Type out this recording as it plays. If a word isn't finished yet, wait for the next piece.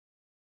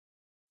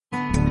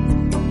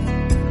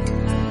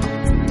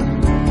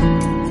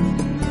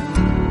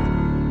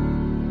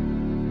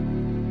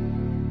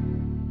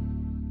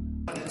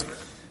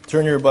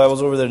Turn your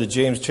Bibles over there to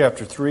James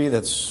chapter 3.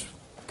 That's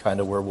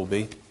kind of where we'll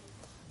be.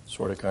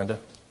 Sort of, kind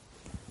of.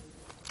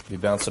 Be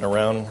bouncing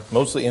around,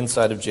 mostly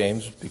inside of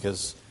James,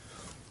 because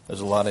there's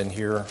a lot in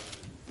here.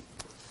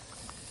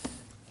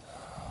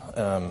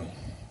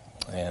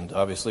 And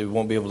obviously we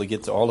won't be able to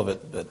get to all of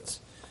it, but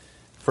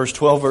first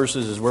 12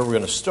 verses is where we're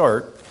going to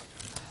start.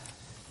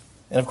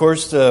 And of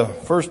course, the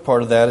first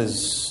part of that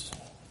is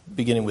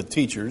beginning with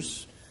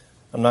teachers.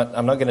 I'm not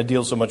going to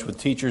deal so much with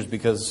teachers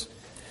because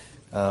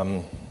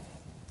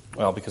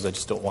because I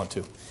just don't want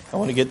to. I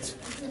want to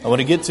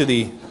get to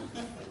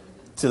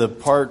the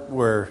part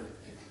where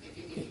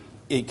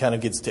it kind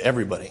of gets to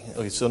everybody.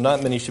 Okay, so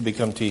not many should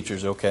become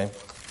teachers. Okay,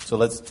 so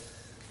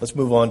let's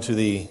move on to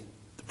the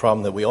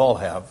problem that we all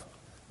have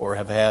or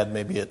have had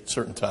maybe at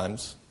certain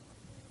times: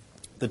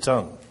 the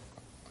tongue.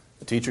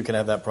 A teacher can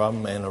have that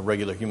problem, and a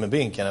regular human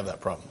being can have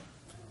that problem.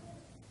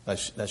 That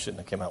shouldn't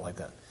have come out like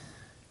that.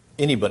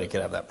 Anybody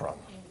can have that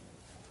problem.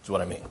 That's what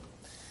I mean.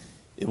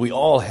 We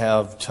all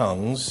have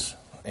tongues.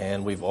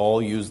 And we've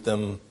all used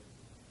them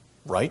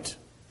right.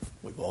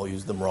 We've all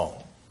used them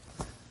wrong.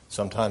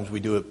 Sometimes we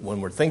do it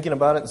when we're thinking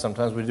about it, and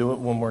sometimes we do it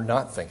when we're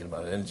not thinking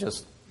about it. And it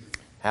just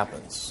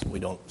happens. We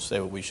don't say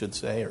what we should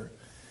say or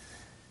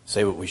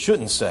say what we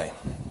shouldn't say.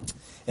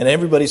 And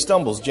everybody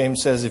stumbles.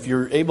 James says if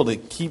you're able to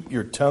keep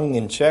your tongue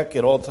in check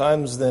at all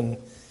times, then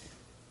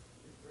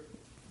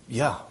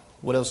yeah,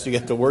 what else do you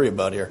get to worry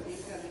about here?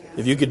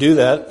 If you could do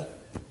that,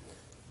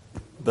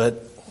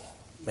 but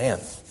man,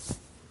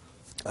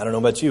 I don't know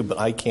about you, but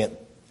I can't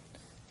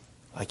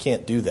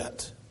do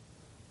that.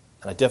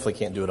 And I definitely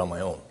can't do it on my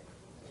own.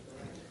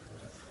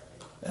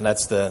 And I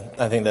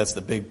think that's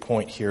the big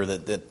point here,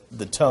 that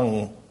the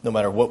tongue, no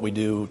matter what we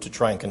do to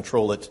try and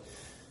control it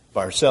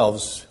by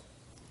ourselves,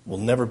 will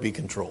never be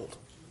controlled.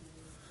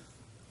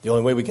 The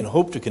only way we can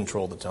hope to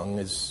control the tongue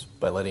is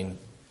by letting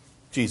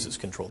Jesus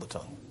control the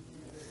tongue.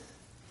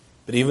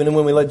 But even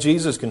when we let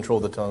Jesus control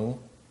the tongue,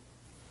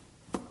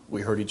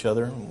 we hurt each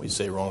other, we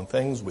say wrong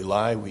things, we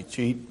lie, we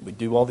cheat, we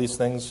do all these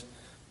things.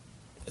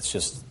 It's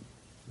just,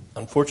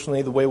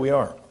 unfortunately, the way we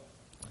are.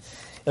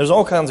 There's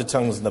all kinds of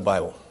tongues in the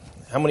Bible.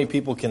 How many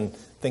people can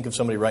think of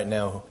somebody right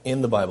now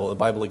in the Bible, a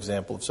Bible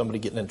example of somebody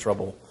getting in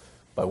trouble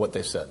by what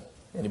they said?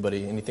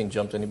 Anybody, anything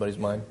jumped to anybody's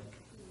mind?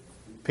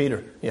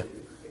 Peter, yeah.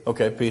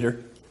 Okay,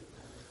 Peter.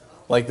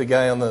 Like the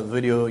guy on the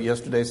video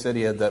yesterday said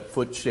he had that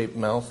foot-shaped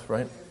mouth,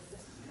 right?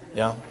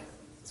 Yeah,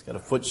 he's got a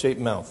foot-shaped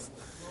mouth.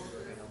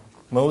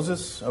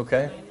 Moses,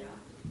 okay.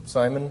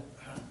 Simon?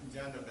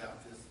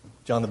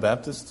 John the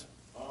Baptist.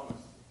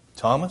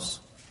 Thomas?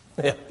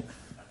 Yeah.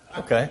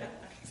 Okay.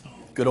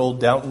 Good old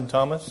Downton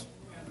Thomas.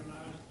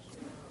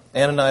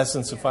 Ananias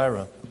and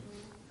Sapphira.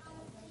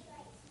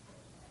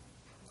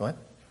 What?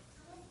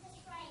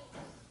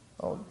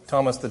 Oh,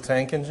 Thomas the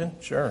Tank Engine?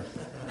 Sure.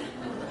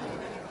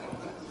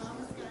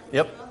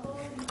 Yep.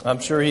 I'm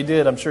sure he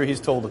did. I'm sure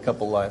he's told a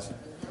couple lies.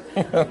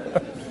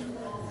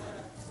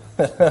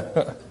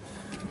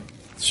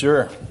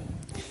 Sure.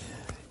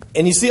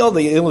 And you see all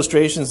the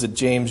illustrations that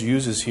James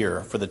uses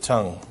here for the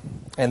tongue.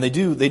 And they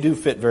do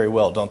fit very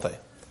well, don't they?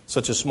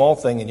 Such a small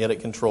thing, and yet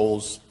it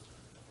controls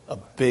a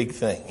big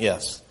thing.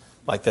 Yes,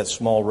 like that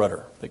small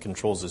rudder that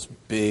controls this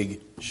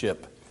big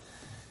ship.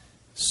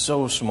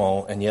 So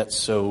small, and yet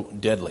so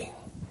deadly.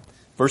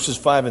 Verses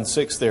 5 and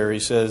 6 there,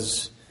 he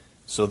says,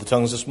 so the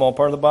tongue is a small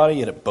part of the body,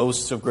 yet it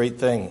boasts of great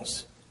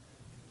things.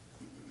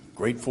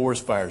 Great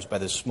forest fires by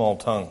this small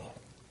tongue.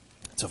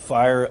 It's a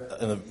fire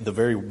in the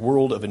very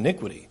world of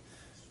iniquity.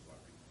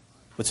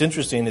 What's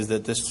interesting is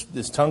that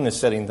this tongue is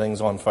setting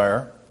things on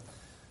fire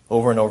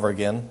over and over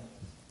again.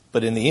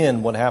 But in the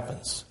end, what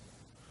happens?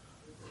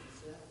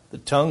 The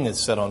tongue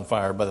is set on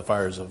fire by the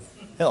fires of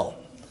hell.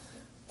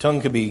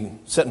 Tongue could be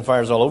setting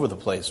fires all over the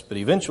place, but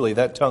eventually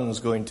that tongue is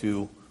going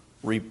to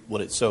reap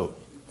what it sowed.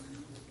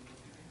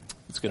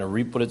 It's going to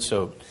reap what it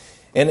sowed.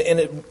 And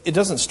it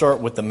doesn't start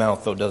with the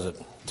mouth, though, does it?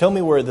 Tell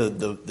me where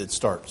it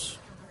starts.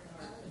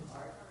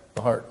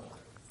 The heart.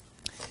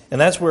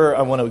 And that's where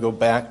I want to go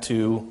back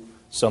to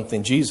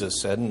something Jesus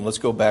said. And let's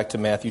go back to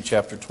Matthew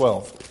chapter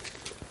 12.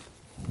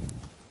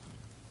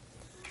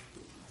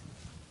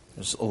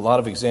 There's a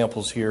lot of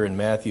examples here in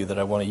Matthew that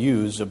I want to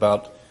use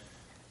about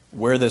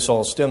where this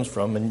all stems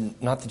from.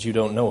 And not that you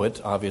don't know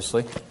it,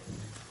 obviously.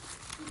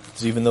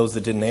 Because even those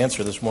that didn't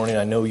answer this morning,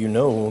 I know you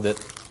know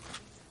that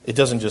it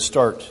doesn't just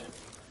start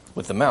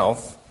with the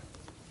mouth.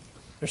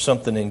 There's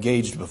something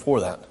engaged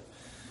before that.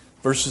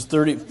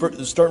 Start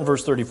in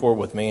verse 34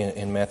 with me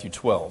in Matthew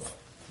 12.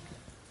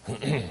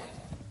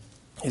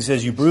 He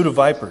says, you brood of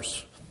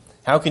vipers,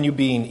 how can you,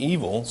 being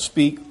evil,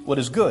 speak what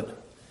is good?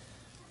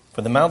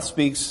 For the mouth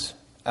speaks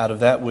out of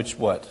that which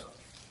what?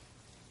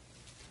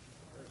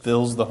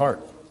 Fills the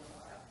heart.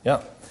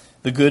 Yeah.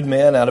 The good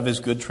man out of his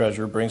good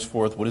treasure brings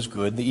forth what is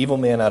good. The evil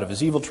man out of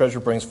his evil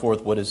treasure brings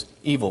forth what is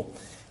evil.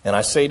 And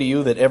I say to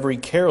you that every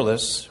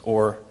careless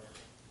or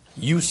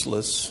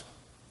useless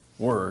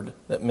word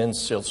that men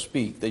shall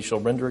speak, they shall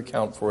render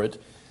account for it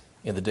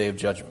in the day of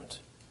judgment.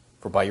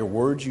 For by your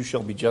words you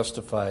shall be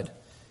justified,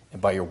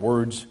 and by your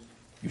words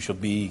you shall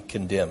be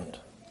condemned.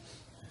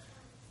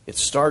 It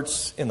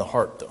starts in the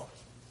heart, though.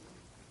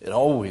 It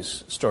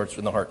always starts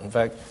in the heart. In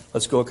fact,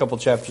 let's go a couple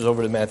chapters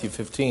over to Matthew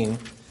 15.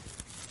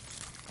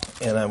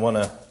 And I want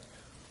to...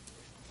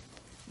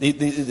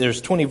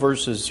 There's 20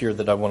 verses here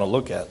that I want to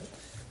look at.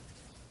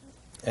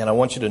 And I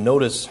want you to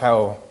notice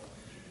how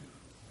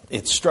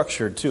it's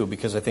structured, too,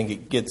 because I think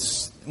it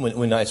gets...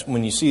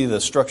 When you see the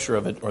structure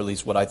of it, or at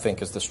least what I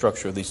think is the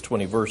structure of these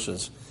 20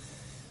 verses,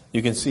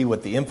 you can see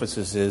what the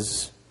emphasis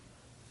is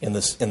in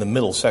the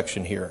middle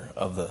section here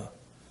of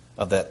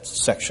that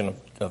section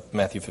of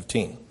Matthew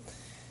 15.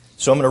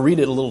 So I'm going to read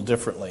it a little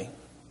differently.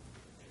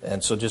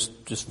 And so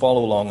just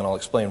follow along and I'll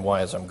explain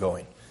why as I'm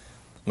going.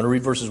 I'm going to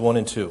read verses 1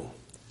 and 2.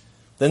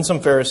 Then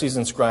some Pharisees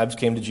and scribes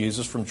came to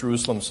Jesus from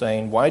Jerusalem,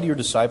 saying, "Why do your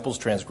disciples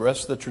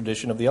transgress the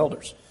tradition of the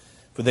elders?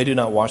 For they do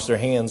not wash their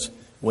hands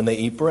when they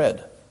eat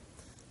bread."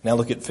 Now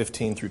look at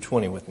 15 through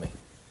 20 with me.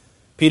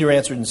 Peter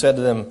answered and said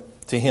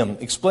to him,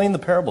 "Explain the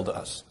parable to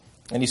us."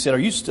 And he said, "Are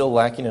you still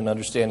lacking in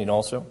understanding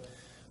also?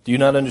 Do you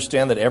not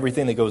understand that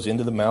everything that goes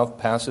into the mouth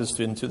passes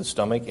into the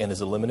stomach and is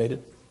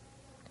eliminated?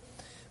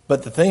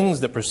 But the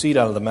things that proceed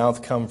out of the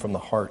mouth come from the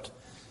heart,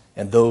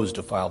 and those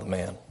defile the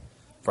man.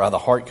 For out of the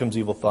heart comes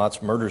evil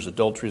thoughts, murders,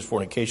 adulteries,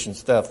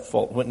 fornications, theft,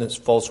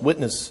 false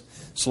witness,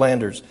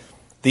 slanders.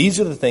 These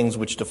are the things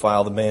which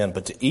defile the man.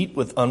 But to eat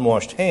with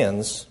unwashed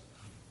hands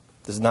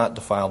does not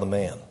defile the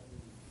man."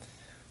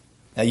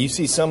 Now you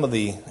see some of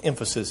the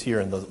emphasis here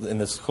in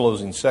this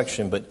closing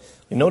section, but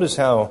you notice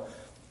how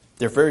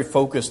they're very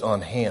focused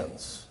on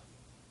hands.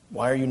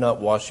 Why are you not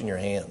washing your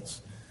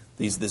hands?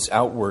 This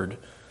outward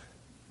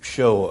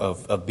show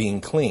of being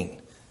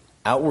clean.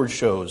 Outward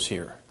shows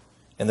here.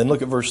 And then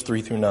look at verse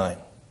 3 through 9.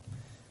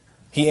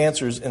 He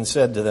answers and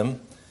said to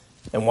them,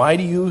 "And why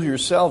do you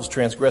yourselves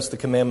transgress the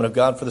commandment of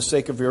God for the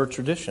sake of your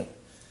tradition?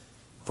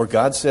 For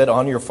God said,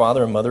 'Honor your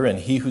father and mother, and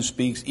he who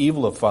speaks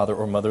evil of father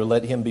or mother,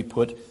 let him be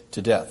put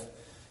to death.'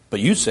 But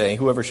you say,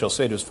 'Whoever shall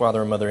say to his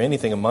father or mother,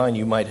 anything of mine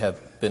you might have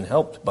been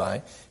helped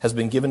by, has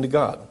been given to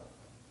God.'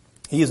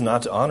 He is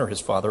not to honor his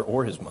father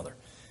or his mother.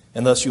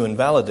 And thus you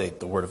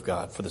invalidate the word of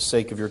God for the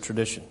sake of your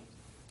tradition.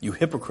 You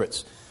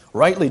hypocrites,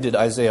 rightly did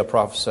Isaiah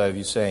prophesy of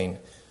you, saying,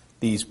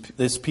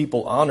 'This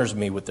people honors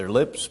me with their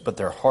lips, but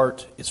their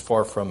heart is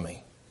far from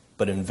me.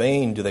 But in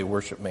vain do they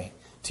worship me,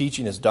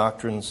 teaching as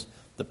doctrines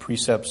the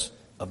precepts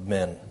of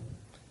men.'"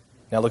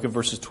 Now look at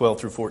verses 12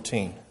 through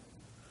 14.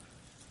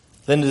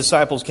 Then the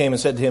disciples came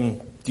and said to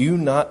him, "Do you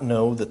not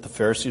know that the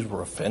Pharisees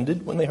were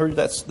offended when they heard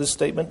this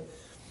statement?"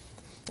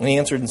 And he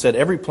answered and said,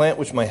 "Every plant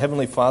which my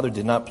heavenly Father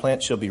did not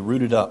plant shall be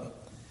rooted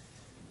up.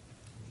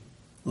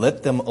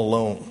 Let them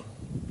alone.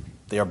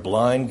 They are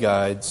blind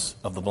guides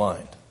of the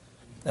blind.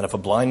 And if a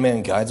blind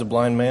man guides a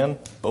blind man,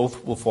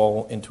 both will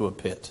fall into a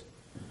pit."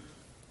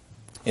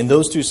 In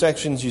those two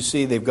sections, you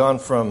see they've gone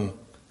from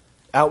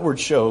outward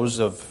shows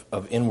of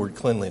inward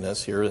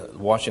cleanliness here,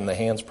 washing the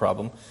hands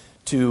problem,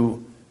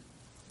 to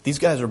these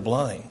guys are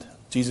blind.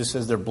 Jesus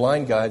says they're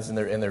blind guides and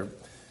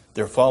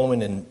they're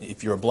following. And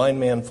if you're a blind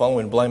man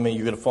following a blind man,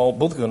 you're going to fall.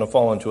 Both are going to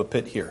fall into a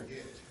pit here.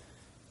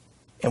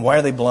 And why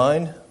are they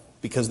blind?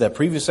 Because that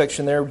previous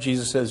section there,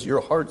 Jesus says,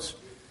 "Your hearts,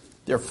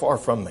 they're far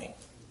from me.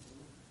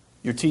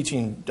 You're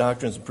teaching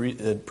doctrines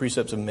and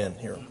precepts of men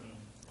here.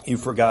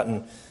 You've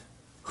forgotten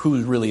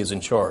who really is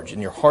in charge.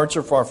 And your hearts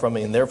are far from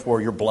me, and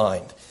therefore you're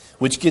blind."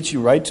 Which gets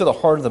you right to the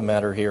heart of the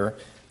matter here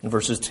in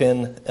verses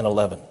 10 and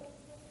 11.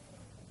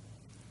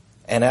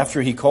 "And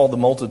after he called the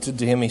multitude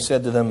to him, he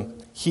said to them,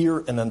 'Hear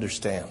and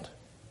understand.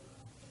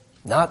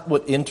 Not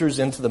what enters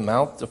into the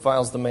mouth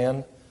defiles the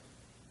man,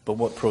 but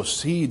what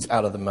proceeds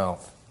out of the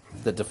mouth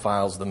that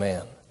defiles the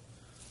man.'"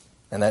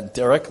 And that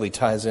directly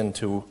ties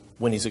into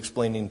when he's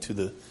explaining to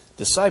the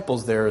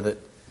disciples there that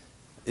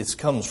it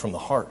comes from the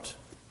heart.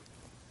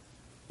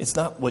 It's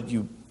not what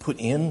you put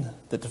in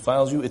that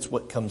defiles you, it's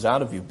what comes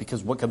out of you.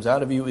 Because what comes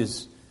out of you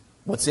is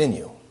what's in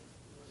you,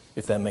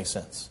 if that makes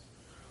sense.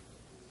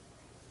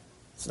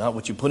 It's not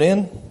what you put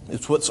in,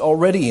 it's what's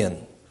already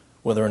in,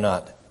 whether or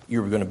not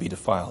you're going to be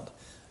defiled.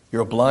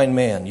 You're a blind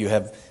man. You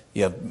have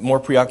more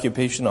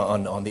preoccupation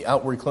on the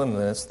outward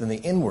cleanliness than the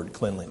inward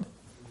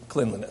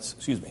cleanliness.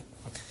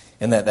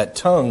 And that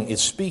tongue is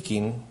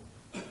speaking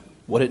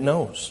what it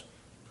knows.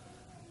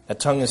 That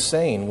tongue is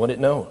saying what it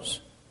knows.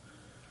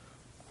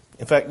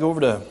 In fact, go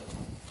over to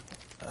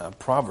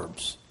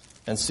Proverbs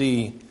and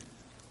see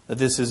that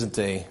this isn't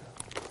a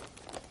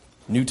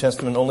New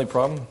Testament only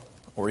problem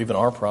or even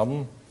our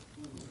problem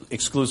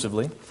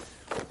exclusively.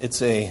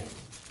 It's a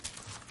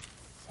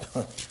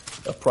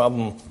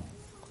problem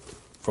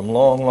from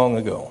long, long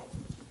ago.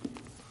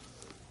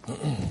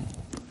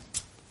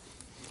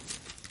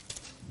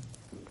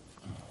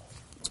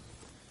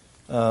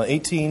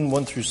 18,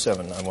 1 through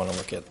 7, I want to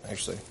look at,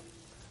 actually.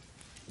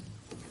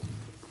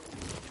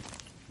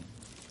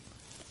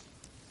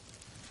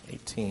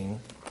 18.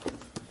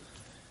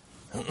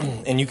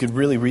 And you could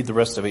really read the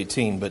rest of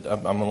 18, but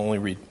I'm going to only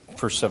read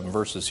first 7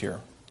 verses here.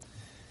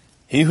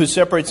 "He who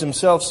separates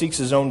himself seeks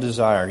his own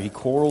desire. He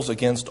quarrels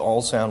against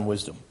all sound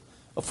wisdom.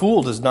 A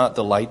fool does not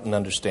delight in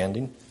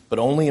understanding, but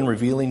only in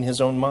revealing his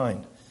own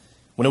mind.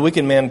 When a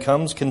wicked man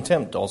comes,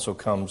 contempt also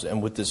comes,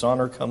 and with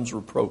dishonor comes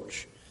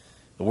reproach.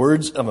 The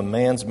words of a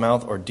man's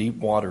mouth are deep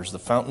waters. The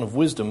fountain of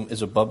wisdom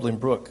is a bubbling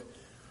brook.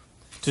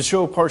 To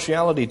show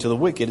partiality to the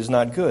wicked is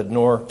not good,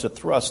 nor to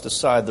thrust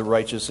aside the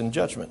righteous in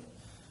judgment.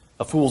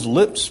 A fool's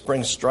lips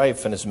bring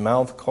strife, and his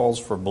mouth calls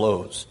for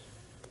blows.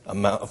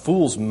 A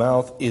fool's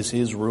mouth is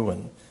his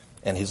ruin,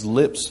 and his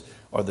lips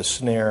are the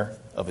snare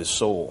of his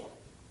soul.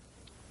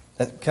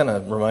 That kind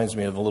of reminds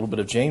me of a little bit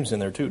of James in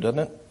there too, doesn't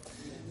it?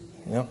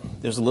 You know,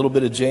 there's a little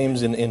bit of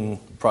James in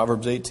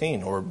Proverbs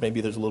 18, or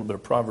maybe there's a little bit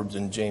of Proverbs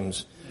in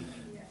James,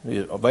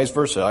 vice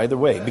versa, either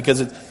way,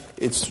 because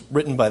it's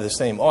written by the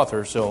same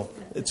author, so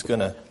it's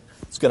gonna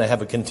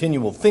have a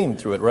continual theme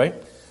through it, right?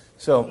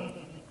 So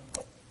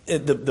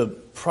the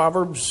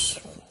Proverbs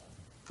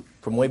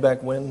from way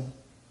back when,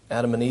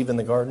 Adam and Eve in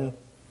the garden,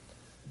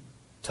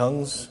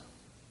 tongues,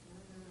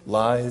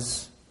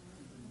 lies,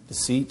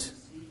 deceit,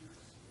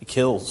 it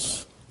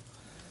kills.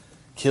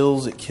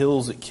 It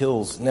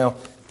kills. Now,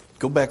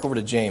 go back over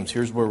to James.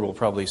 Here's where we'll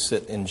probably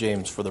sit in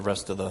James for the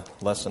rest of the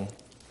lesson.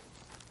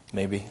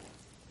 Maybe.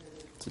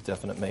 It's a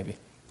definite maybe.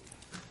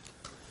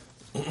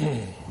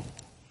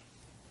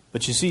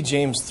 But you see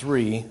James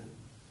 3,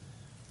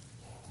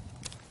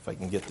 if I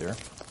can get there.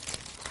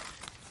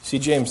 See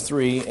James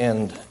 3,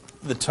 and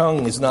the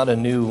tongue is not a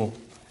new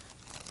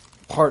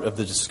part of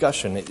the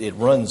discussion. It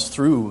runs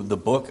through the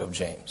book of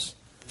James.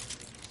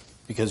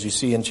 Because you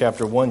see in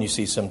chapter 1, you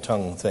see some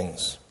tongue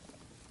things.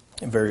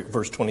 In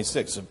verse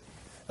 26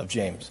 of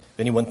James. If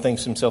anyone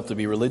thinks himself to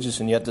be religious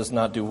and yet does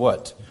not do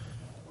what?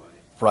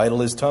 Bridle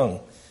his tongue.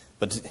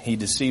 But he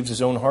deceives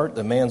his own heart.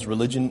 The man's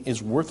religion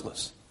is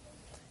worthless.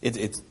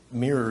 It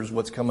mirrors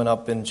what's coming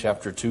up in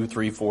chapter 2,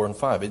 3, 4, and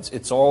 5.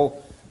 It's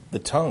all the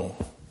tongue.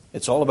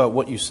 It's all about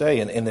what you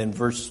say. And in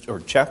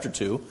chapter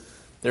 2,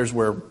 there's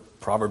where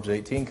Proverbs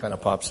 18 kind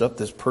of pops up.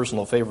 This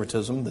personal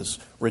favoritism, this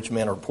rich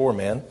man or poor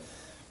man.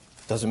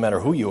 Doesn't matter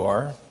who you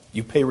are.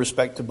 You pay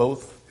respect to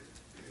both.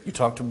 You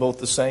talk to both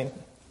the same.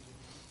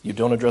 You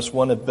don't address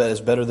one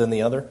as better than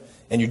the other.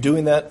 And you're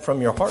doing that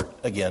from your heart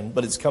again,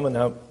 but it's coming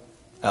out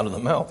of the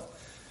mouth.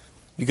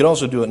 You could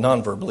also do it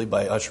non-verbally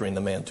by ushering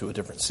the man to a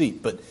different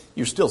seat, but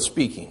you're still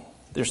speaking.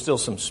 There's still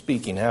some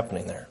speaking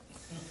happening there.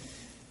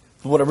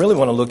 But what I really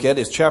want to look at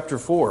is chapter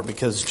 4,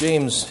 because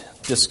James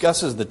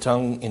discusses the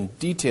tongue in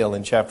detail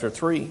in chapter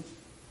 3.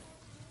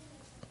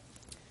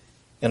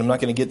 And I'm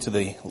not going to get to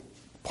the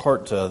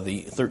part,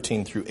 the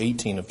 13 through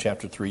 18 of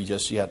chapter 3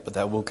 just yet, but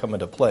that will come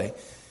into play.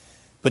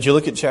 But you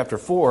look at chapter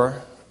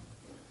 4,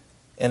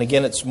 and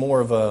again, it's more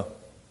of a,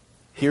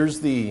 here's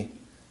the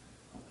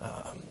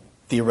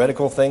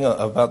theoretical thing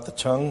about the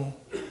tongue.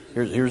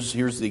 Here's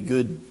the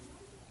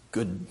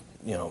good,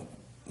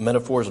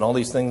 metaphors and all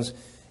these things.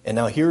 And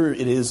now here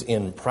it is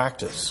in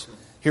practice.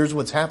 Here's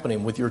what's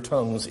happening with your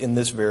tongues in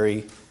this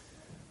very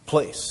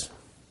place.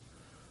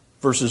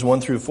 Verses 1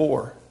 through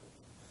 4.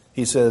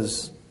 He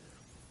says,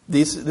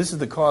 This is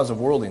the cause of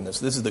worldliness.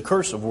 This is the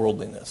curse of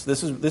worldliness.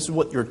 This is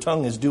what your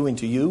tongue is doing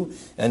to you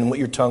and what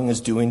your tongue is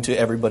doing to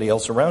everybody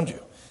else around you.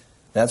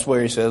 That's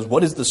where he says,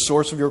 what is the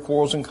source of your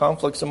quarrels and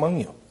conflicts among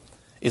you?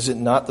 Is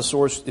not the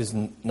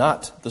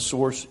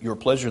source your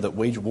pleasure that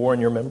wage war in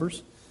your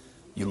members?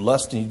 You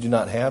lust and you do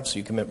not have, so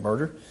you commit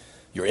murder.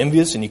 You're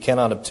envious and you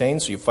cannot obtain,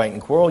 so you fight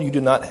and quarrel. You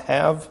do not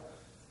have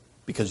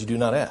because you do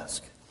not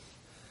ask.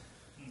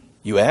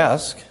 You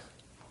ask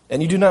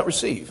and you do not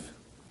receive,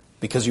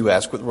 because you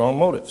ask with wrong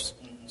motives,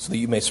 so that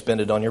you may spend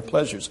it on your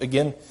pleasures.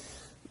 Again,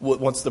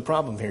 what's the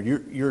problem here?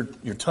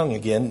 Your tongue,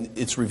 again,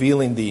 it's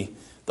revealing the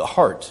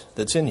heart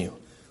that's in you.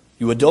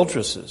 You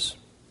adulteresses,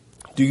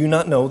 do you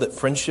not know that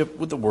friendship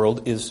with the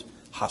world is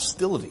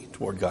hostility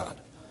toward God?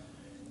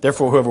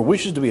 Therefore, whoever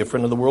wishes to be a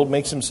friend of the world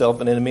makes himself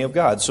an enemy of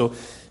God. So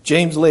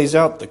James lays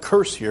out the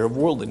curse here of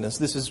worldliness.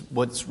 This is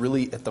what's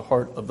really at the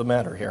heart of the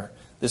matter here.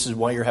 This is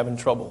why you're having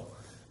trouble.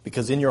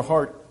 Because in your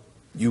heart,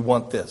 you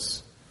want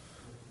this.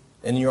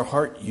 In your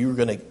heart, you're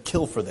going to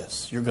kill for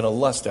this. You're going to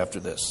lust after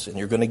this. And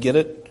you're going to get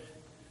it.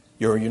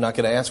 You're not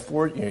going to ask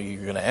for it.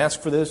 You're going to ask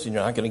for this, and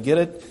you're not going to get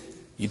it.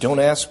 You don't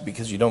ask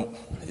because you don't.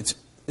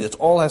 It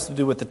all has to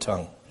do with the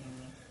tongue.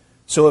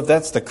 So if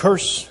that's the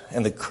curse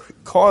and the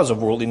cause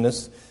of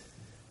worldliness,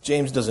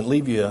 James doesn't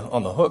leave you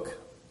on the hook.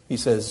 He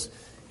says,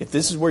 if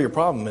this is where your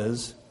problem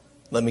is,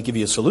 let me give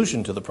you a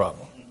solution to the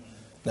problem.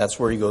 That's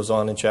where he goes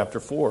on in chapter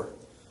 4.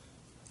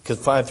 Because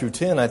 5 through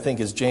 10, I think,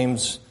 is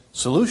James'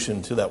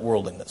 solution to that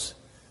worldliness,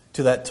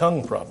 to that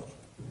tongue problem.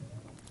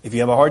 If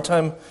you have a hard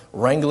time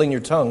wrangling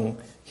your tongue,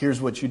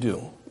 here's what you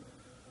do.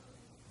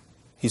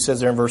 He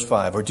says there in verse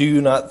 5, or do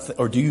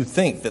you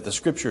think that the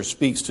Scripture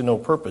speaks to no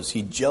purpose?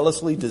 He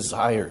jealously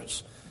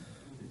desires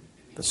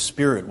the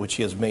Spirit which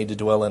he has made to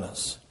dwell in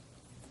us.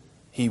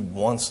 He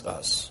wants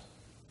us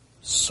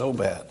so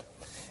bad.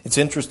 It's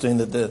interesting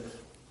that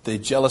the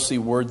jealousy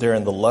word there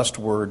and the lust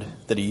word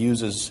that he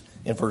uses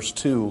in verse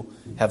 2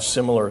 have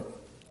similar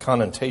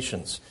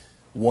connotations.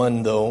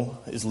 One, though,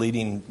 is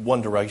leading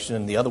one direction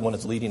and the other one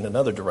is leading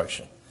another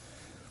direction.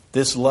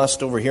 This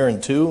lust over here in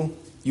 2,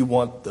 you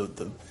want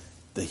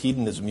the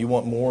hedonism. You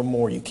want more and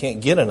more. You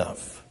can't get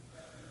enough.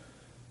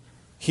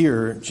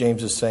 Here,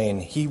 James is saying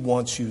he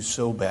wants you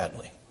so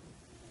badly.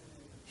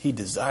 He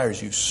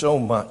desires you so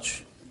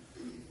much.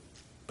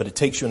 But it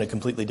takes you in a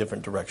completely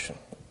different direction.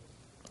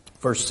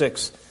 Verse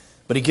 6,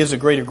 but he gives a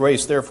greater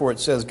grace. Therefore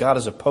it says, God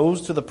is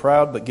opposed to the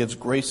proud, but gives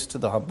grace to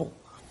the humble.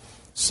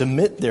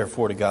 Submit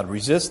therefore to God.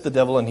 Resist the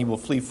devil, and he will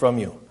flee from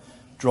you.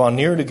 Draw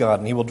near to God,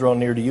 and he will draw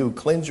near to you.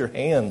 Cleanse your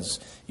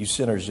hands, you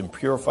sinners, and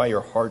purify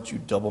your hearts, you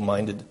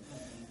double-minded.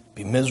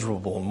 Be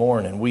miserable and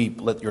mourn and weep.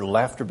 Let your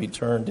laughter be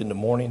turned into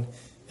mourning,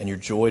 and your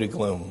joy to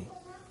gloom.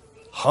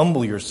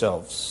 Humble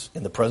yourselves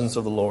in the presence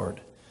of the Lord,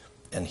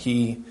 and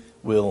he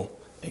will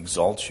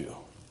exalt you.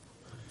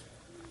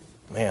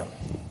 Man,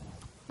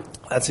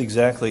 that's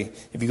exactly,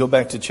 if you go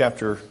back to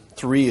chapter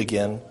 3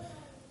 again,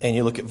 and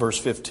you look at verse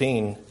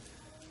 15,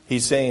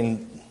 he's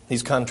saying,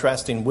 he's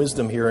contrasting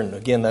wisdom here, and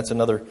again, that's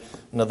another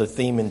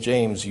theme in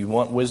James. You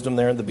want wisdom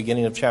there at the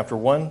beginning of chapter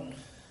 1?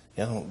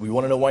 We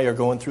want to know why you're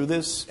going through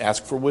this.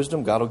 Ask for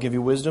wisdom. God will give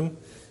you wisdom.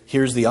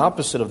 Here's the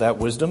opposite of that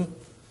wisdom.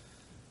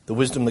 The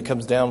wisdom that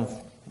comes down,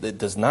 that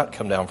does not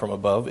come down from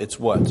above. It's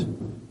what?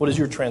 What does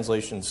your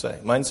translation say?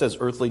 Mine says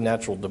earthly,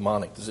 natural,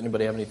 demonic. Does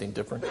anybody have anything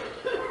different?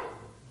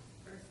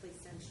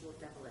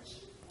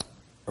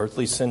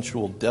 Earthly,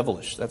 sensual,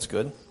 devilish. That's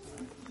good.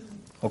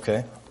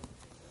 Okay.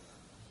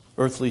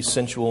 Earthly,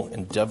 sensual,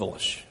 and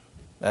devilish.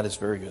 That is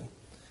very good.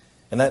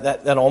 And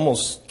that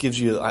almost gives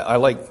you, I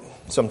like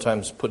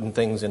sometimes putting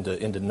things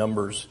into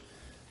numbers.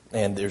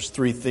 And there's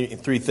three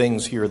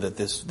things here that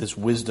this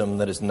wisdom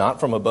that is not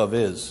from above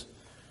is.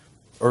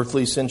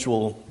 Earthly,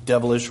 sensual,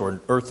 devilish,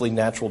 or earthly,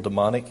 natural,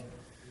 demonic.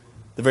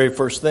 The very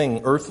first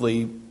thing,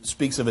 earthly,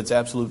 speaks of its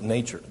absolute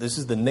nature. This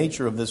is the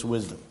nature of this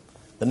wisdom.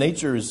 The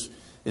nature is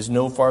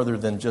no farther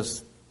than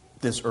just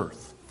this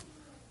earth.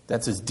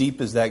 That's as deep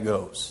as that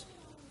goes.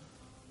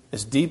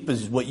 As deep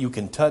as what you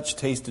can touch,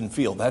 taste, and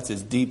feel. That's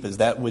as deep as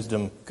that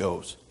wisdom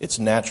goes. It's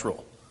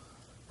natural.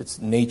 It's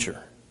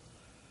nature.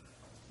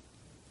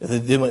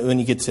 Then when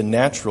you get to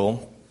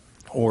natural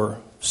or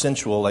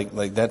sensual,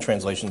 like that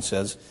translation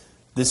says,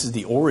 this is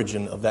the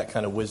origin of that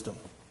kind of wisdom.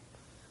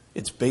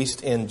 It's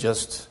based in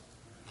just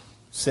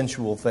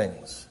sensual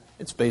things.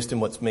 It's based in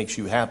what makes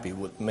you happy,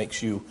 what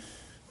makes you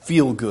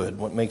feel good,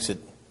 what makes it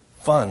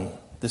fun.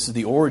 This is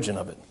the origin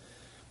of it.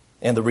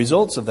 And the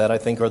results of that, I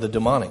think, are the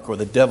demonic or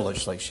the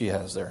devilish, like she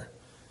has there.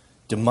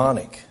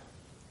 Demonic,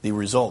 the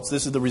results.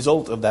 This is the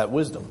result of that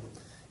wisdom.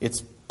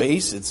 It's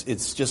base,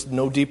 it's just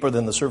no deeper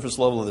than the surface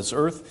level of this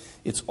earth.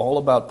 It's all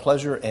about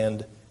pleasure,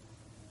 and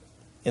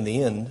in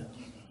the end,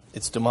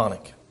 it's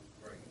demonic.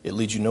 It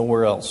leads you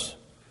nowhere else.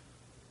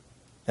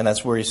 And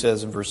that's where he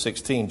says in verse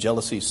 16,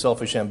 jealousy,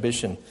 selfish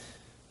ambition.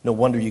 No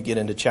wonder you get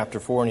into chapter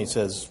 4 and he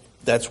says,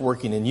 that's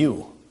working in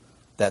you.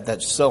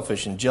 That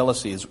selfish and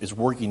jealousy is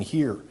working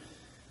here.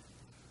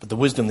 But the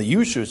wisdom that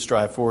you should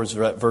strive for is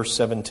at verse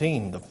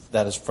 17.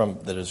 That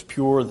is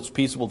pure, that's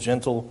peaceable,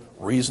 gentle,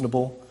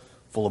 reasonable,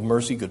 full of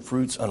mercy, good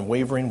fruits,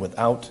 unwavering,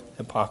 without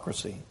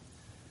hypocrisy.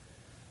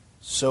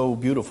 So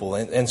beautiful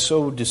and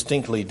so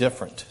distinctly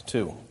different,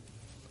 too.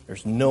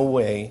 There's no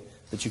way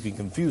that you can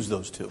confuse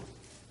those two.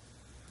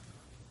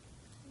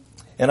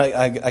 And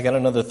I got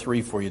another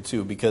 3 for you,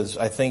 too, because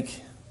I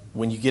think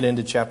when you get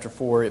into chapter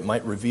 4, it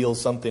might reveal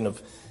something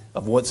of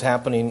what's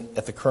happening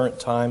at the current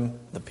time,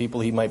 the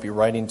people he might be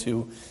writing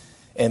to,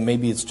 and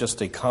maybe it's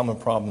just a common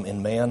problem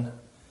in man.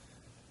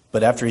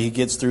 But after he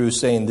gets through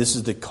saying this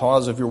is the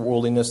cause of your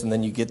worldliness, and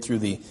then you get through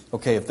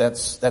if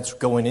that's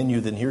going in you,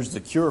 then here's the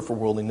cure for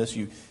worldliness.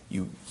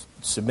 You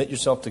submit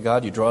yourself to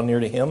God, you draw near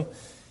to him.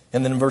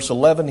 And then in verse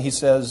 11 he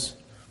says,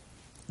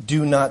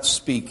 do not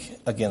speak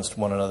against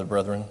one another,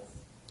 brethren.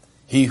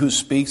 He who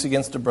speaks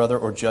against a brother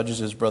or judges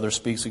his brother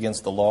speaks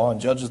against the law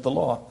and judges the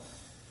law.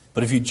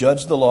 But if you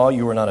judge the law,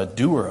 you are not a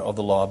doer of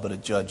the law, but a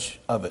judge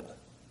of it.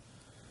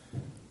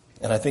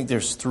 And I think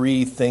there's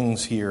 3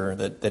 things here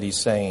that he's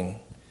saying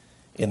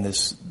in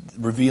this,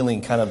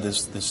 revealing kind of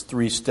this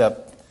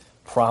 3-step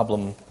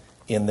problem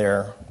in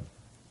their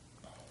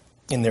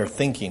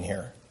thinking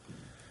here.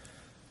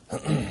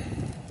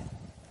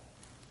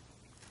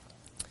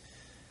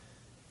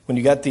 When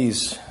you got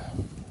these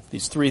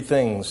 3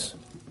 things,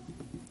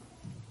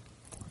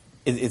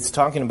 it's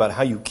talking about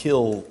how you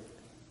kill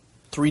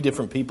 3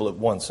 different people at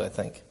once, I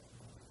think.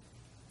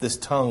 This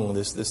tongue,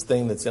 this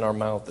thing that's in our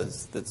mouth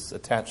that's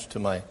attached to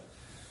my,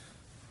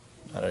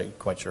 I'm not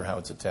quite sure how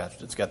it's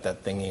attached. It's got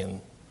that thingy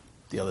and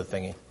the other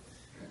thingy,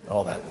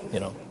 all that,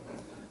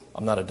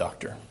 I'm not a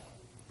doctor.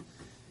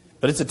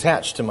 But it's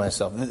attached to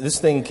myself. This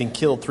thing can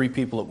kill 3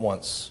 people at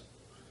once.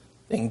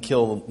 It can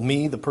kill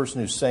me, the person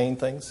who's saying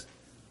things.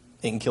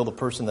 It can kill the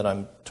person that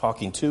I'm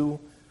talking to.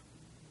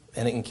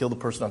 And it can kill the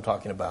person I'm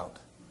talking about.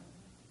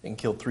 It can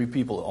kill 3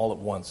 people all at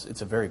once.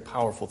 It's a very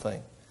powerful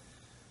thing.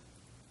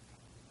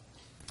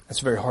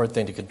 It's a very hard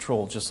thing to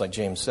control, just like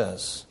James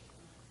says.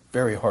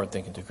 Very hard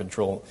thing to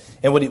control.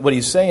 And what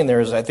he's saying there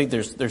is, I think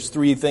there's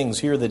 3 things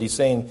here that he's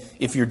saying,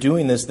 if you're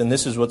doing this, then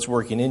this is what's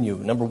working in you.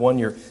 Number 1,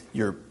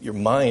 your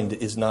mind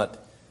is not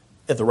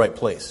at the right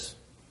place.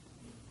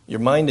 Your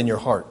mind and your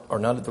heart are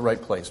not at the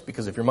right place.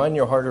 Because if your mind and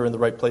your heart are in the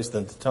right place,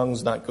 then the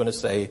tongue's not going to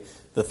say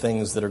the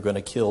things that are going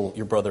to kill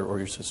your brother or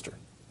your sister.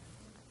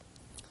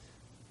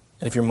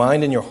 And if your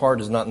mind and your heart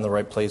is not in the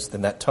right place,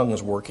 then that tongue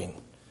is working.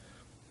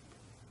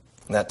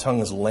 And that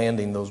tongue is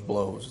landing those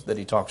blows that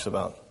he talks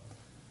about.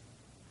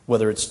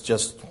 Whether it's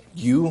just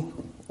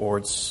you or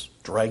it's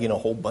dragging a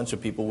whole bunch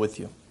of people with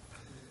you.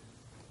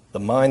 The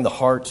mind, the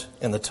heart,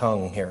 and the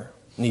tongue here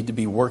need to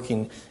be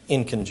working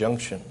in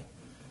conjunction.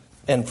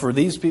 And for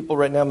these people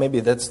right now,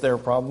 maybe that's their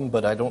problem,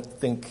 but I don't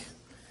think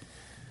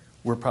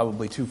we're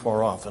probably too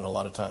far off in a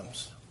lot of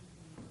times.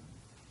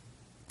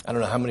 I don't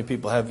know how many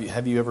people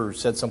have you ever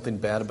said something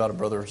bad about a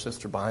brother or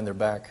sister behind their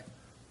back?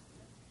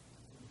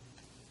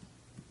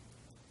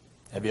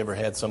 Have you ever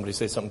had somebody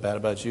say something bad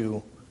about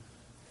you?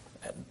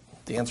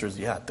 The answer is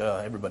yeah,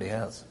 duh, everybody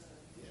has.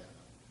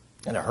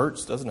 And it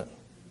hurts, doesn't it?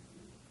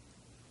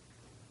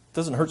 It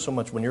doesn't hurt so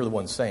much when you're the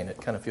one saying it.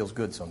 It kind of feels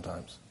good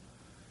sometimes.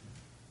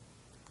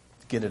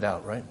 Get it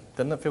out, right?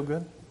 Doesn't that feel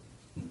good?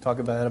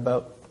 Talk bad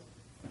about...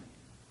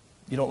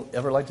 You don't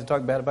ever like to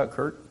talk bad about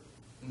Kurt?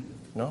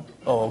 No?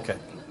 Oh, okay.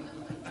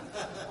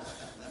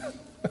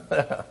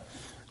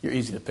 You're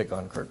easy to pick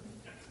on, Kurt.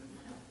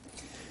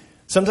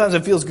 Sometimes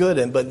it feels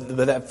good, but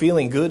that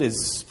feeling good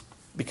is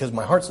because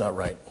my heart's not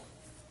right.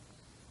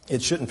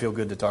 It shouldn't feel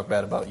good to talk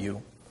bad about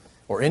you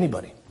or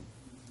anybody.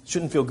 It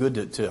shouldn't feel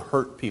good to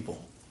hurt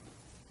people.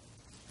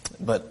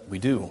 But we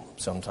do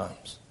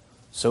sometimes.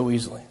 So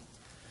easily.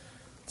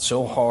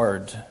 So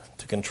hard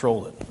to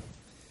control it.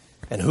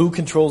 And who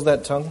controls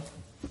that tongue?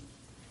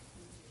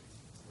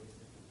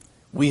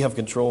 We have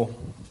control.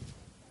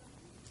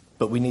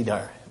 But we need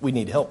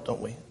help,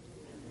 don't we?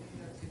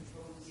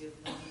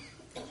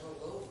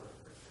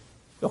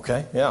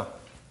 Okay,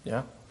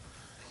 yeah.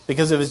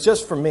 Because if it's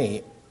just for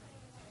me,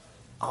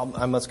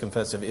 I must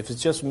confess, if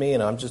it's just me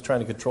and I'm just trying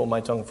to control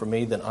my tongue for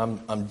me, then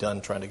I'm done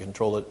trying to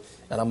control it,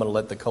 and I'm going to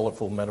let the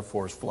colorful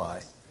metaphors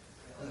fly.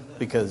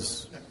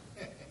 Because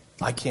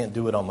I can't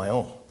do it on my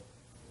own.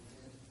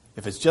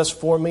 If it's just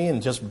for me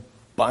and just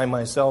by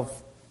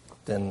myself,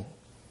 then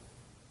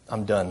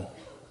I'm done.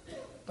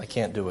 I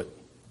can't do it.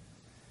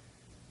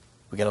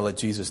 We got to let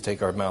Jesus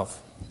take our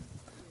mouth.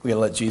 We got to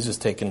let Jesus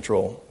take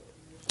control.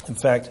 In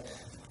fact,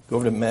 go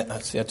over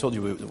to I told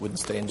you we wouldn't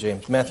stay in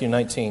James. Matthew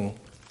 19.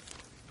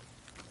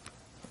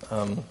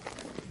 I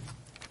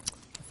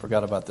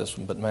forgot about this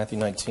one, but Matthew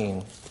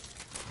 19.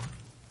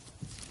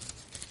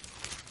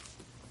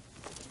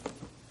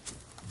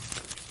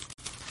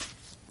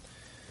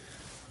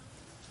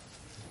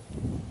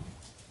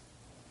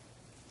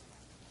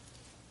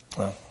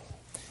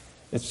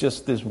 It's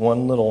just this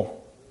one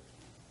little...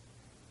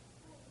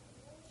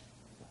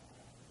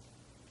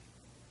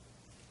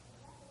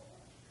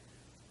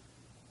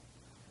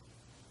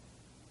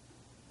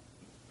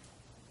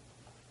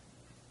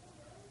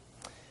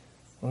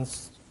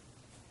 Let's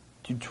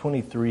do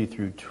 23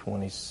 through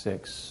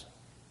 26.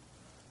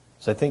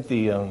 So I think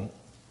the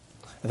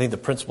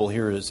principle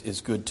here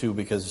is good too,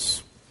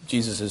 because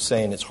Jesus is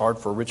saying it's hard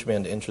for a rich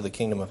man to enter the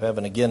kingdom of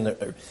heaven. Again,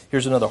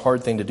 here's another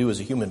hard thing to do as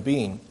a human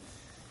being.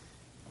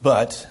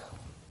 But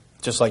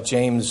just like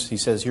James, he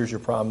says, here's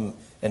your problem,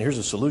 and here's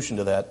a solution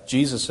to that.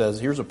 Jesus says,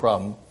 here's a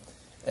problem,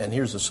 and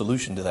here's a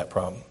solution to that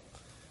problem.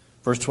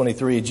 Verse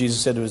 23,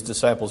 Jesus said to his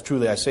disciples,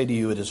 truly I say to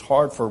you, it is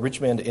hard for a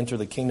rich man to enter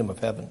the kingdom of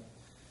heaven.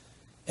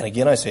 And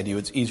again, I say to you,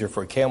 it's easier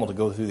for a camel to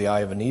go through the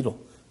eye of a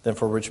needle than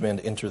for a rich man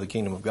to enter the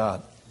kingdom of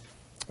God.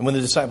 And when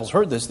the disciples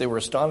heard this, they were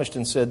astonished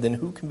and said, then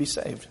who can be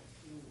saved?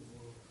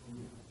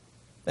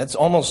 That's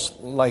almost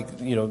like,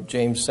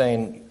 James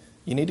saying,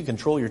 you need to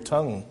control your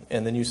tongue.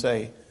 And then you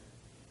say,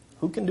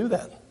 who can do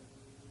that?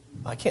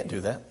 I can't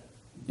do that.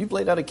 You've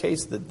laid out a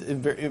case, a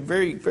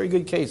very, very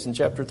good case in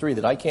chapter 3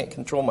 that I can't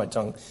control my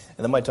tongue,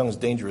 and that my tongue is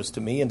dangerous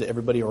to me and to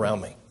everybody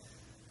around me.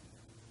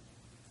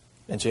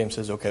 And James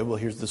says, okay, well,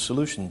 here's the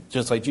solution.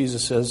 Just like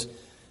Jesus says,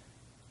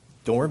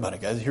 don't worry about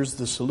it, guys. Here's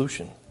the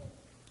solution.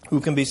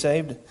 Who can be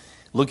saved?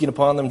 Looking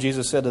upon them,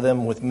 Jesus said to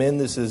them, with men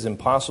this is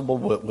impossible,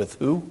 but with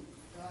who?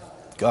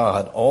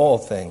 God. All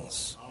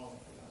things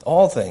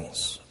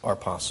are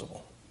possible.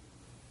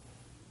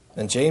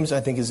 And James,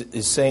 I think,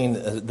 is saying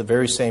the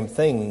very same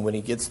thing when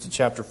he gets to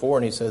chapter 4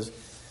 and he says,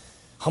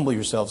 humble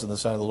yourselves in the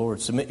sight of the Lord.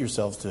 Submit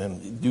yourselves to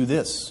him. Do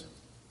this.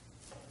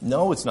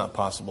 No, it's not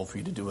possible for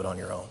you to do it on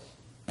your own.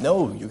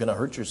 No, you're going to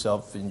hurt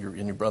yourself and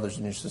your brothers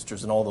and your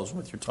sisters and all those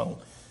with your tongue.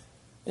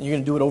 And you're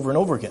going to do it over and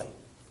over again.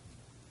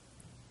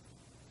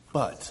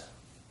 But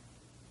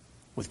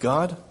with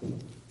God,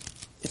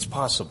 it's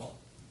possible.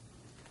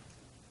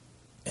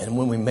 And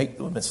when we make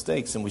the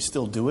mistakes and we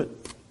still do it,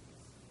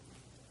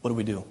 what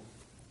do?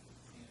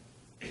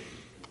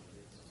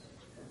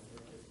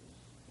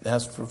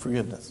 Ask for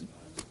forgiveness.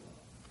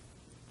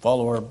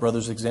 Follow our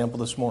brother's example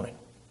this morning.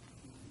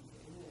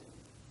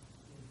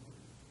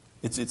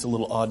 It's a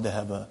little odd to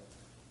have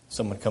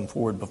someone come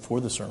forward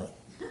before the sermon,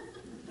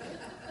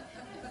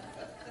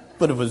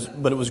 but it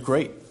was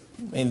great.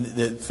 I mean,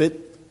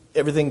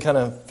 everything kind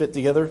of fit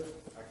together.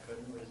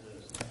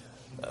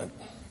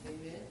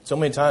 So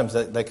many times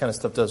that kind of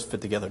stuff does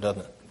fit together,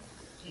 doesn't it?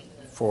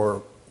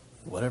 for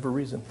whatever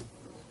reason.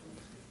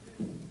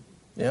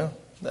 Yeah,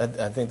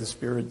 I think the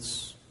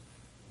Spirit's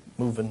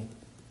moving.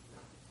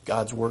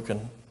 God's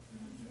working.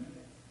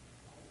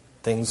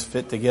 Things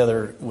fit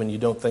together when you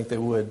don't think they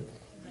would,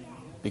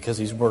 because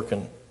He's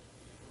working.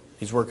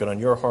 He's working on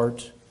your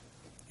heart.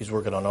 He's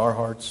working on our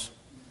hearts.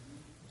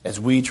 As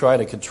we try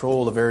to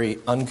control the very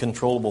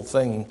uncontrollable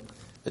thing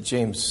that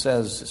James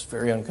says is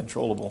very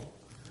uncontrollable,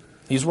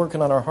 He's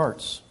working on our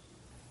hearts.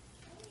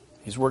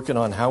 He's working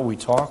on how we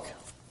talk,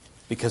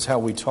 because how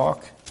we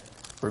talk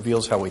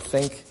reveals how we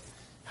think.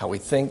 How we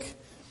think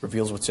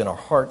reveals what's in our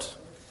heart.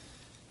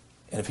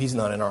 And if He's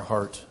not in our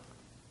heart,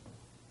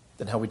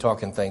 then how we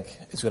talk and think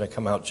is going to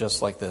come out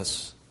just like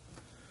this.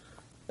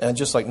 And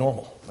just like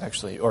normal,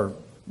 actually, or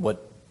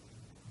what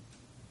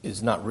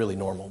is not really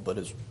normal, but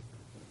is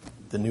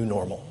the new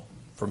normal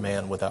for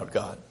man without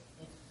God,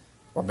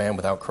 or man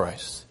without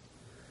Christ.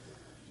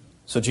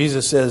 So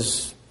Jesus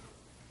says,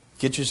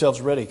 get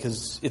yourselves ready,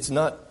 because it's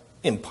not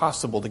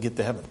impossible to get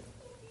to heaven.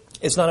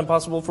 It's not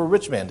impossible for a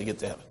rich man to get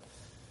to heaven.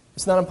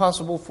 It's not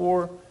impossible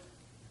for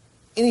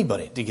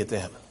anybody to get to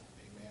heaven.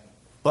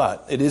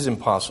 But it is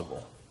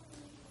impossible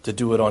to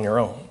do it on your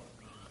own.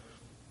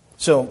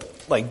 So,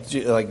 like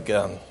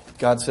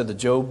God said to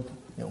Job,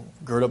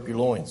 gird up your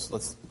loins.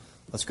 Let's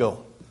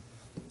go.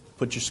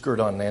 Put your skirt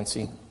on,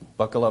 Nancy.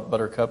 Buckle up,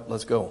 Buttercup.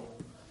 Let's go.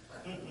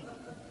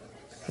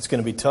 It's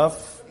going to be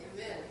tough.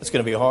 It's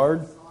going to be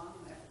hard.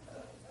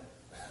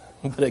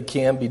 But it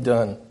can be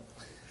done.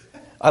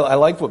 I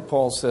like what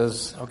Paul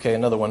says. Okay,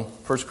 another one.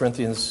 1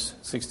 Corinthians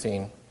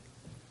 16.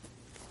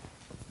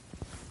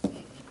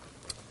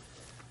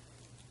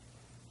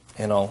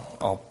 And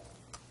I'll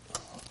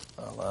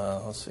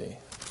let's see.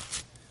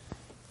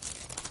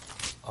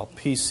 I'll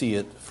PC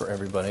it for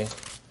everybody,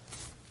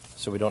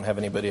 so we don't have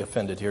anybody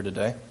offended here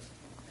today.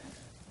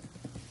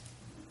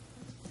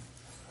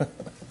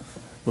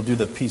 We'll do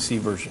the PC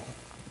version.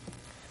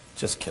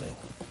 Just kidding.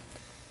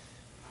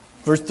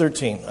 Verse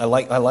 13. I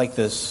like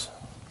this.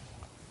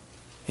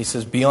 He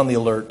says, be on the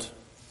alert.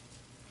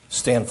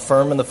 Stand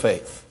firm in the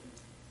faith.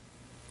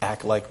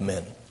 Act like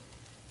men.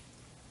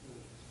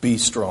 Be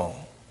strong.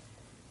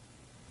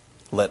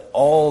 Let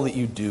all that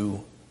you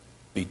do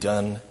be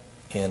done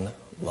in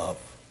love.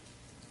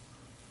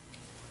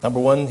 Number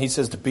one, he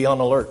says to be on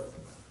alert.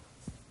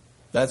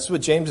 That's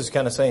what James is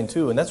kind of saying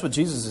too, and that's what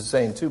Jesus is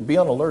saying too. Be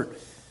on alert.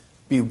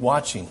 Be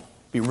watching.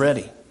 Be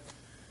ready.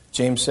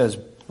 James says,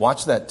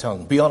 watch that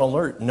tongue. Be on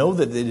alert. Know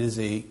that it is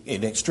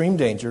an extreme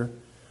danger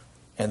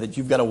and that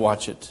you've got to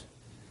watch it.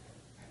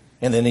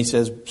 And then he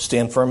says,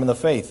 stand firm in the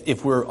faith.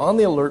 If we're on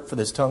the alert for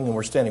this tongue and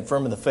we're standing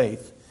firm in the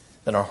faith,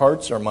 then our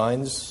hearts, our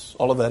minds,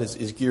 all of that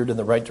is geared in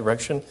the right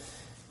direction.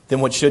 Then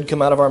what should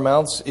come out of our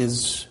mouths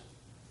is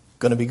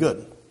going to be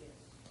good.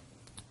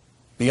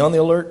 Be on the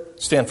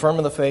alert, stand firm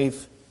in the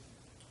faith,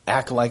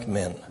 act like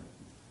men.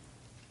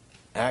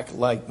 Act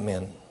like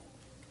men.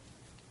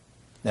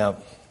 Now,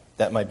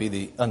 that might be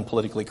the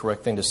unpolitically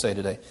correct thing to say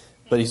today,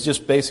 but he's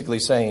just basically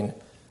saying,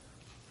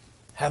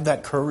 have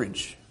that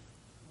courage.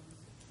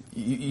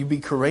 You be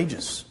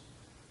courageous.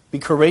 Be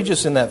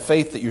courageous in that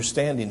faith that you're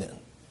standing in.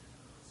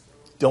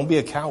 Don't be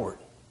a coward.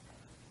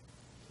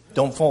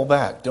 Don't fall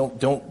back.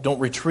 Don't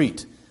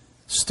retreat.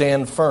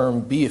 Stand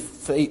firm. Be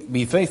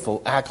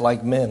faithful. Act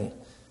like men.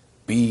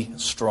 Be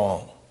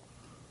strong.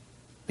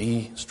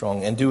 Be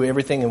strong. And do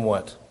everything in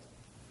what?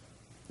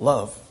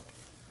 Love.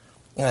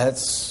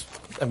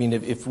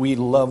 If we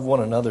love one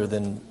another,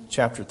 then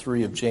chapter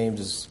 3 of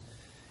James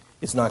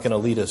is not going to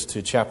lead us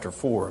to chapter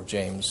 4 of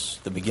James,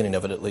 the beginning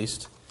of it at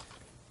least.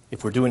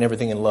 If we're doing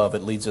everything in love,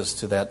 it leads us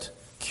to that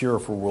cure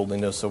for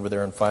worldliness over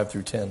there in 5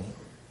 through 10,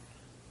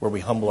 where we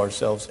humble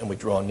ourselves and we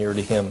draw near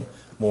to Him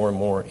more and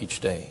more each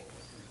day.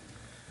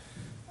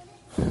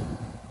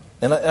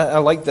 And I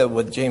like that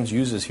what James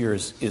uses here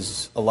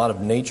is a lot of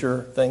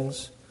nature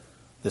things,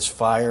 this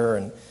fire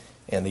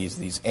and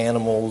these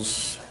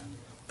animals,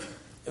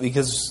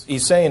 because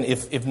he's saying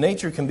if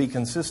nature can be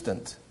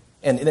consistent,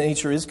 and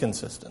nature is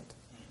consistent,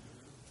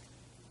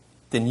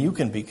 then you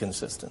can be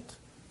consistent.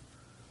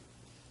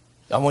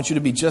 I want you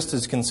to be just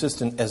as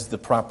consistent as the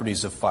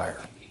properties of fire.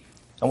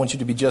 I want you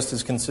to be just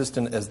as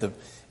consistent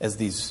as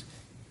these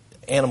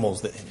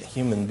animals that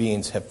human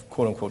beings have,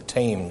 quote unquote,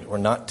 tamed or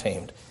not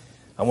tamed.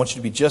 I want you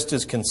to be just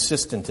as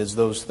consistent as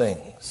those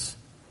things.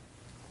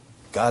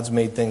 God's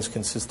made things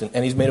consistent,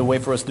 and He's made a way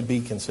for us to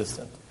be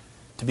consistent,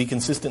 to be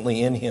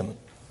consistently in Him,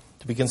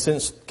 to be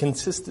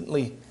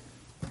consistently,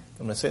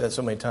 I'm going to say that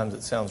so many times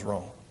it sounds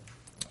wrong,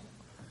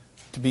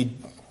 to be,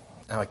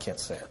 now I can't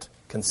say it,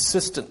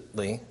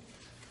 consistently,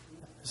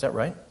 is that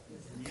right?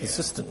 Yeah.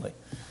 Consistently.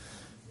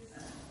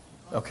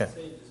 Okay.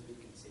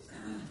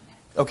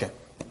 Okay.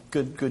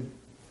 Good.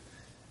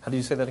 How do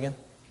you say that again?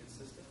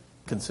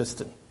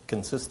 Consistent.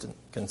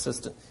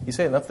 You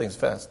say enough things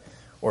fast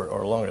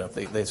or long enough,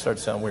 they start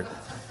to sound weird.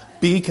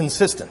 Be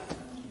consistent.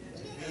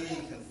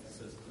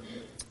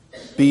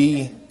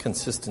 Be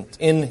consistent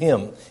in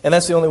Him. And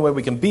that's the only way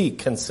we can be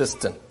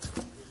consistent,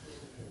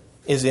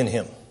 is in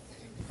Him.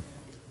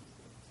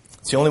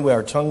 It's the only way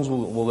our tongues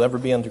will ever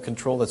be under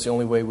control. That's the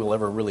only way we'll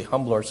ever really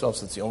humble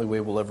ourselves. It's the only way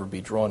we'll ever be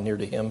drawn near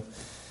to Him.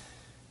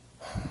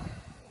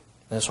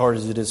 And as hard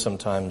as it is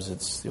sometimes,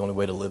 it's the only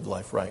way to live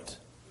life right.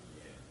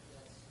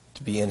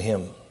 To be in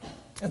Him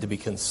and to be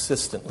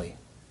consistently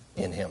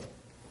in Him.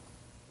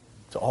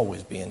 To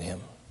always be in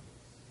Him.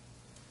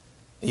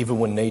 Even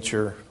when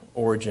nature,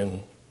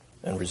 origin,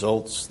 and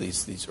results,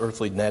 these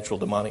earthly, natural,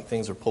 demonic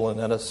things are pulling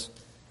at us,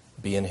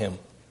 be in Him.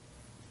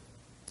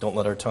 Don't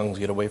let our tongues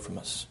get away from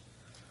us.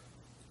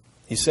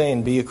 He's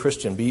saying, be a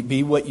Christian.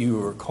 Be what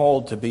you are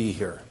called to be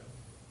here.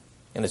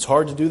 And it's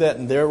hard to do that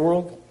in their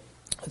world.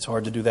 It's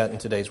hard to do that in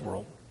today's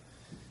world.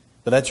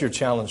 But that's your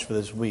challenge for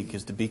this week,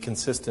 is to be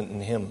consistent in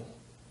Him.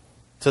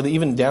 So that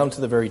even down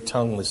to the very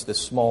tongue,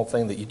 this small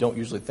thing that you don't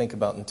usually think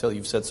about until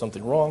you've said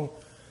something wrong,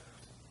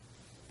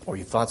 or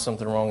you thought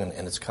something wrong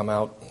and it's come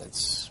out.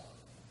 It's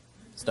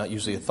not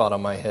usually a thought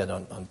on my head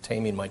on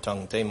taming my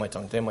tongue, tame my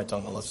tongue,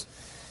 unless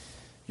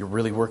you're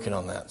really working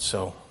on that.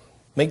 So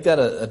make that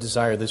a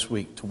desire this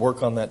week, to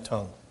work on that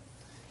tongue.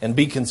 And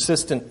be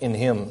consistent in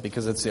Him,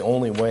 because it's the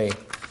only way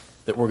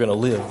that we're going to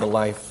live the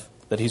life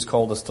that He's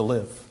called us to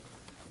live.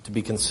 To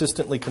be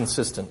consistently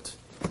consistent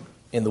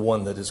in the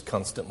one that is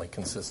constantly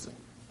consistent.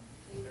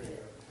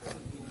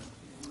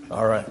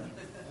 All right.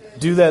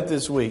 Do that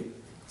this week.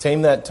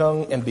 Tame that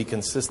tongue and be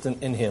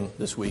consistent in Him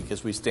this week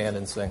as we stand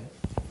and sing.